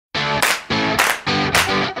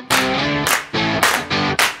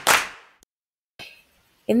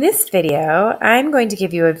In this video, I'm going to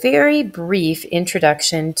give you a very brief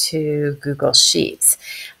introduction to Google Sheets.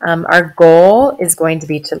 Our goal is going to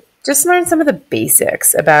be to just learn some of the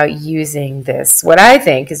basics about using this, what I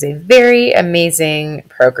think is a very amazing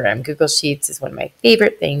program. Google Sheets is one of my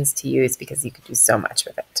favorite things to use because you can do so much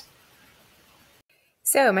with it.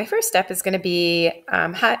 So my first step is going to be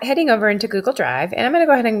heading over into Google Drive, and I'm going to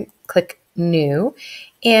go ahead and click New,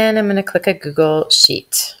 and I'm going to click a Google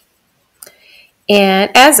Sheet.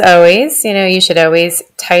 And as always, you should always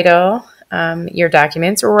title your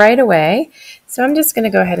documents right away. So I'm just going to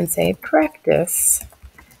go ahead and say Practice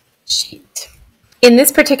Sheet. In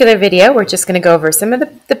this particular video, we're just going to go over some of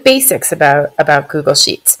the basics about Google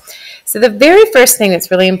Sheets. So the very first thing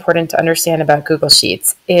that's really important to understand about Google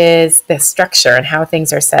Sheets is the structure and how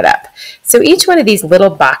things are set up. So each one of these little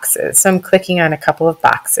boxes, so I'm clicking on a couple of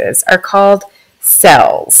boxes, are called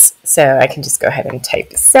cells. So I can just go ahead and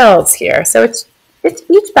type cells here. So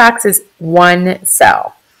each box is one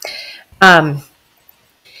cell. And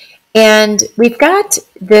we've got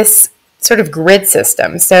this sort of grid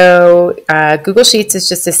system. So Google Sheets is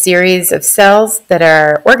just a series of cells that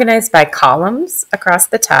are organized by columns across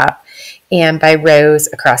the top and by rows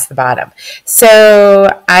across the bottom.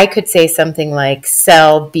 So I could say something like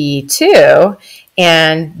cell B2,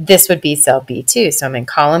 and this would be cell B2. So I'm in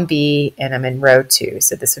column B and I'm in row 2.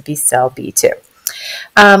 So this would be cell B2.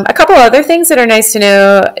 A couple other things that are nice to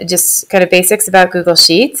know, just kind of basics about Google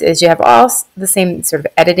Sheets, is you have all the same sort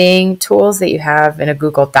of editing tools that you have in a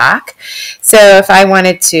Google Doc. So if I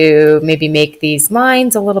wanted to maybe make these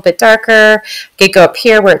lines a little bit darker, I could go up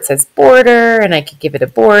here where it says border, and I could give it a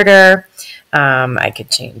border. I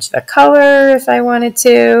could change the color if I wanted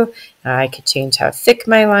to. I could change how thick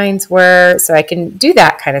my lines were, so I can do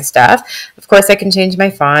that kind of stuff. Of course, I can change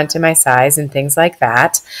my font and my size and things like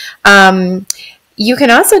that. You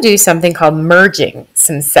can also do something called merging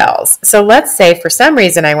some cells. So let's say for some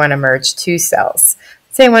reason I want to merge two cells.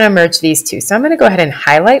 Say I want to merge these two. So I'm going to go ahead and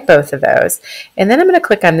highlight both of those. And then I'm going to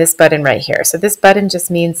click on this button right here. So this button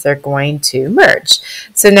just means they're going to merge.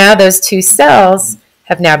 So now those two cells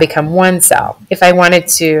have now become one cell. If I wanted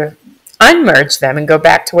to unmerge them and go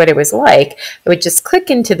back to what it was like, I would just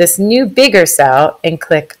click into this new bigger cell and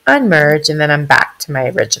click unmerge, and then I'm back to my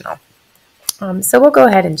original. So we'll go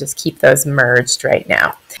ahead and just keep those merged right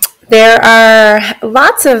now. There are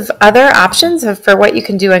lots of other options for what you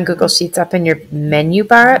can do on Google Sheets up in your menu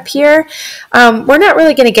bar up here. We're not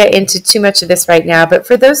really going to get into too much of this right now, but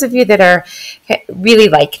for those of you that really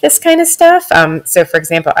like this kind of stuff, so for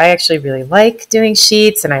example, I actually really like doing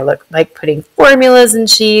sheets, and I like putting formulas in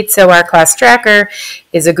sheets. So our class tracker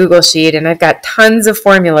is a Google Sheet, and I've got tons of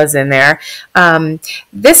formulas in there.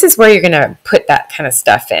 This is where you're going to put that kind of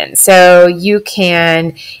stuff in. So you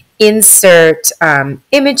can insert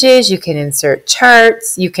images, you can insert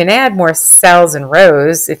charts, you can add more cells and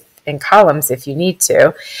rows and columns if you need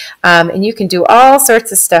to, and you can do all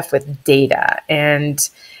sorts of stuff with data,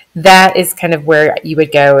 and that is kind of where you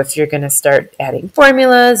would go if you're going to start adding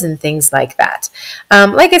formulas and things like that.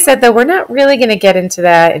 Like I said, though, we're not really going to get into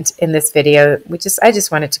that in this video. I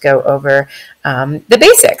just wanted to go over the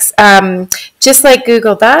basics. Just like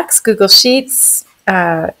Google Docs, Google Sheets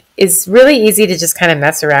is really easy to just kind of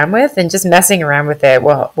mess around with, and just messing around with it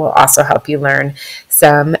will also help you learn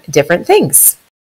some different things.